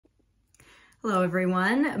Hello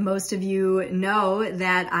everyone. Most of you know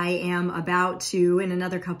that I am about to, in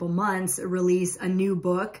another couple months, release a new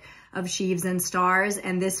book of sheaves and stars,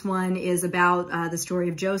 and this one is about the story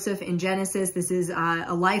of Joseph in Genesis. This is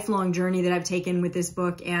a lifelong journey that I've taken with this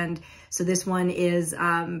book, and so this one is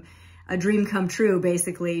a dream come true,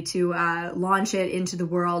 basically, to launch it into the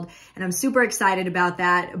world, and I'm super excited about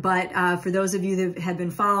that. But for those of you that have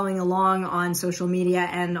been following along on social media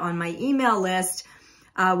and on my email list,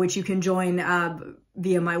 which you can join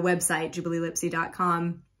via my website,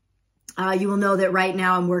 jubileelipsy.com. You will know that right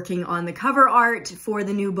now I'm working on the cover art for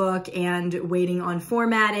the new book and waiting on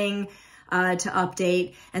formatting to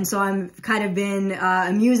update. And so I've kind of been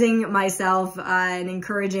amusing myself and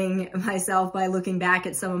encouraging myself by looking back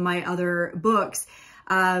at some of my other books,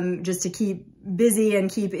 just to keep busy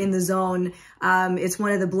and keep in the zone. It's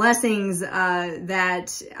one of the blessings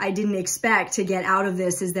that I didn't expect to get out of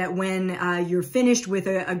this, is that when you're finished with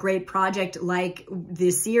a great project like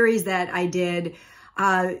this series that I did,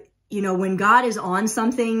 you know, when God is on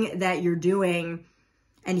something that you're doing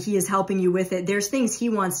and he is helping you with it, there's things he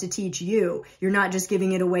wants to teach you. You're not just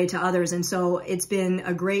giving it away to others. And so it's been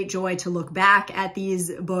a great joy to look back at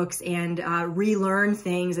these books and relearn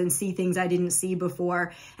things and see things I didn't see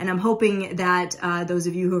before. And I'm hoping that those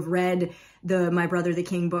of you who have read the My Brother the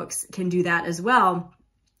King books can do that as well.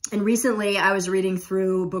 And recently I was reading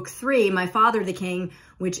through book 3, My Father the King,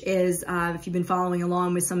 which is, if you've been following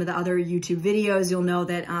along with some of the other YouTube videos, you'll know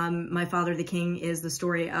that My Father the King is the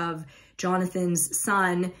story of Jonathan's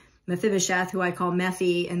son, Mephibosheth, who I call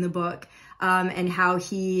Mephi in the book, and how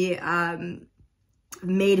he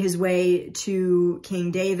made his way to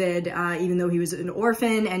King David, even though he was an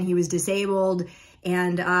orphan and he was disabled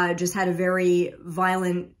and just had a very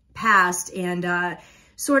violent past, and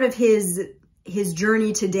sort of his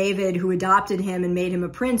journey to David, who adopted him and made him a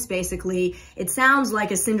prince, basically. It sounds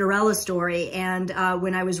like a Cinderella story. And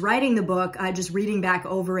when I was writing the book, just reading back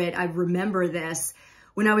over it, I remember this.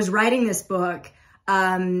 When I was writing this book,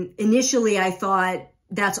 initially I thought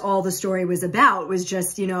that's all the story was about, was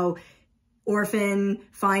just, you know, orphan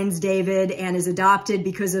finds David and is adopted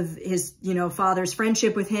because of his, you know, father's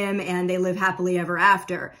friendship with him, and they live happily ever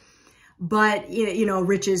after. But, you know,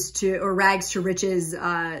 rags to riches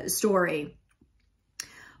story.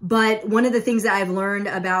 But one of the things that I've learned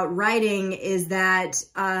about writing is that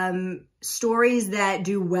stories that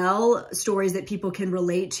do well, stories that people can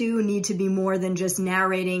relate to, need to be more than just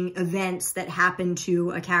narrating events that happen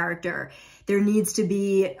to a character. There needs to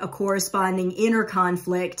be a corresponding inner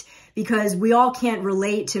conflict, because we all can't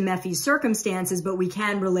relate to Mephi's circumstances, but we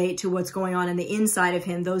can relate to what's going on in the inside of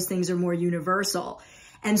him. Those things are more universal.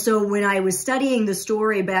 And so when I was studying the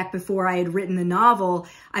story back before I had written the novel,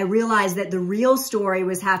 I realized that the real story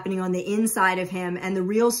was happening on the inside of him. And the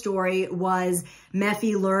real story was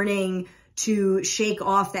Mephi learning to shake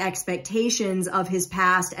off the expectations of his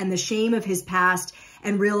past and the shame of his past,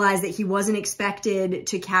 and realize that he wasn't expected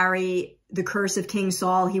to carry the curse of King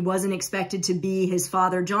Saul. He wasn't expected to be his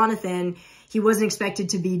father Jonathan. He wasn't expected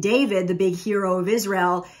to be David, the big hero of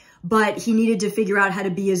Israel. But he needed to figure out how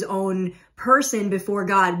to be his own person before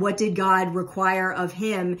God. What did God require of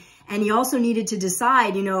him? And he also needed to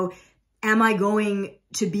decide, you know, am I going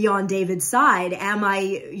to be on David's side? Am I,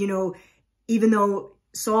 you know, even though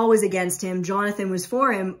Saul was against him, Jonathan was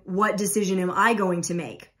for him, what decision am I going to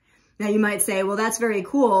make? Now you might say, well, that's very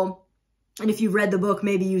cool. And if you've read the book,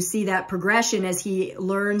 maybe you see that progression as he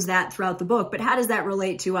learns that throughout the book. But how does that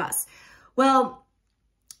relate to us? Well,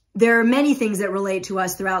 there are many things that relate to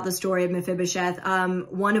us throughout the story of Mephibosheth,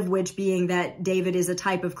 one of which being that David is a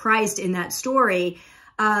type of Christ in that story,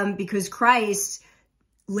 because Christ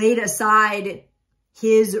laid aside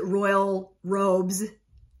his royal robes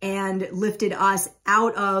and lifted us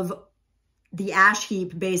out of the ash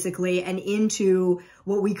heap, basically, and into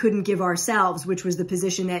what we couldn't give ourselves, which was the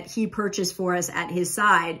position that he purchased for us at his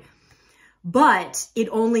side. But it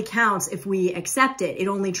only counts if we accept it. It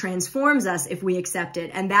only transforms us if we accept it.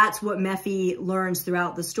 And that's what Mephi learns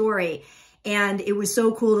throughout the story. And it was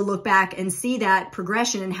so cool to look back and see that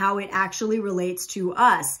progression and how it actually relates to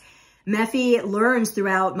us. Mephi learns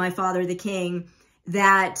throughout My Father the King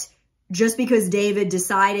that just because David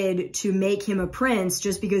decided to make him a prince,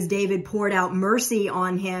 just because David poured out mercy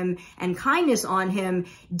on him and kindness on him,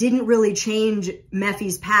 didn't really change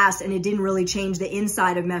Mephi's past, and it didn't really change the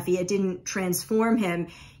inside of Mephi. It didn't transform him.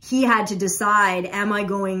 He had to decide, am I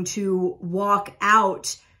going to walk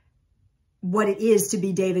out what it is to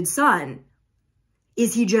be David's son?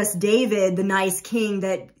 Is he just David, the nice king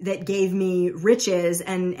that gave me riches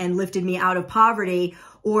and lifted me out of poverty?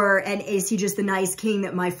 And is he just the nice king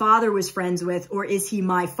that my father was friends with? Or is he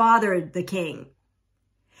my father, the king?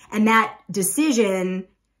 And that decision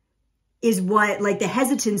is what, like the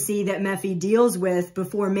hesitancy that Mephi deals with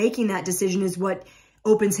before making that decision is what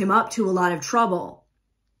opens him up to a lot of trouble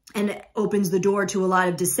and opens the door to a lot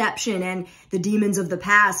of deception and the demons of the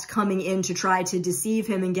past coming in to try to deceive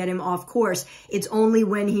him and get him off course. It's only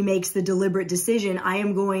when he makes the deliberate decision, I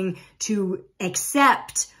am going to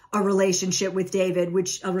accept a relationship with David,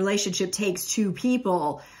 which a relationship takes two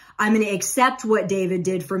people. I'm going to accept what David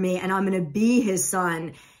did for me and I'm going to be his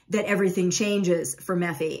son, that everything changes for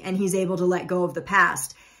Mephi and he's able to let go of the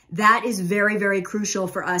past. That is very, very crucial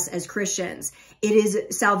for us as Christians.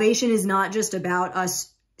 Salvation is not just about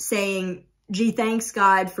us saying, gee, thanks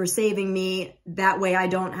God for saving me. That way I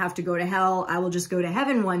don't have to go to hell. I will just go to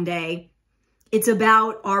heaven one day. It's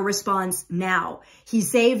about our response now. He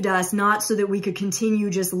saved us not so that we could continue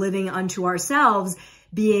just living unto ourselves,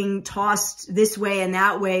 being tossed this way and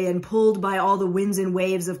that way and pulled by all the winds and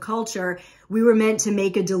waves of culture. We were meant to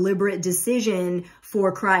make a deliberate decision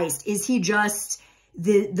for Christ. Is he just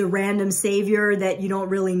the random savior that you don't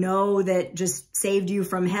really know that just saved you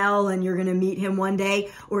from hell and you're going to meet him one day?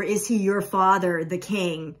 Or is he your Father, the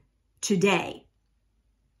King, today?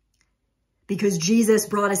 Because Jesus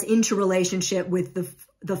brought us into relationship with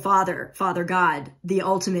the Father God, the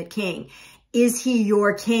ultimate King. Is he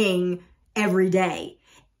your King every day?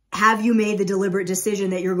 Have you made the deliberate decision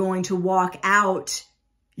that you're going to walk out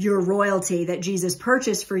your royalty that Jesus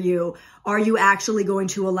purchased for you? Are you actually going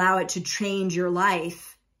to allow it to change your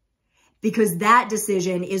life? Because that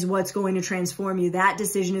decision is what's going to transform you. That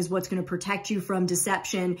decision is what's going to protect you from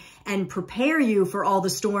deception and prepare you for all the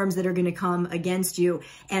storms that are going to come against you.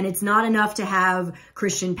 And it's not enough to have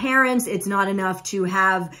Christian parents. It's not enough to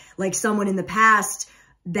have like someone in the past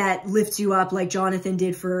that lifts you up like Jonathan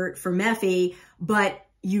did for Mephi, but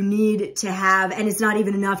you need to have, and it's not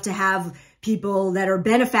even enough to have people that are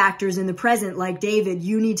benefactors in the present like David.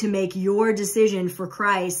 You need to make your decision for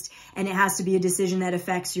Christ, and it has to be a decision that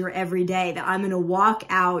affects your everyday, that I'm going to walk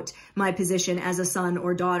out my position as a son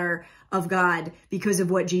or daughter of God because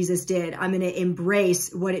of what Jesus did. I'm going to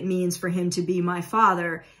embrace what it means for him to be my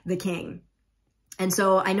Father, the King. And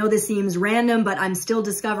so I know this seems random, but I'm still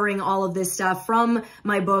discovering all of this stuff from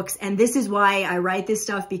my books. And this is why I write this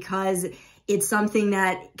stuff, because it's something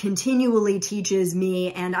that continually teaches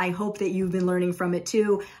me, and I hope that you've been learning from it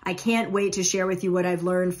too. I can't wait to share with you what I've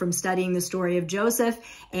learned from studying the story of Joseph,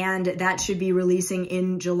 and that should be releasing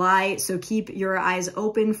in July. So keep your eyes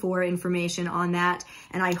open for information on that.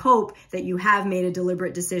 And I hope that you have made a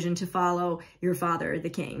deliberate decision to follow your Father, the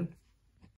King.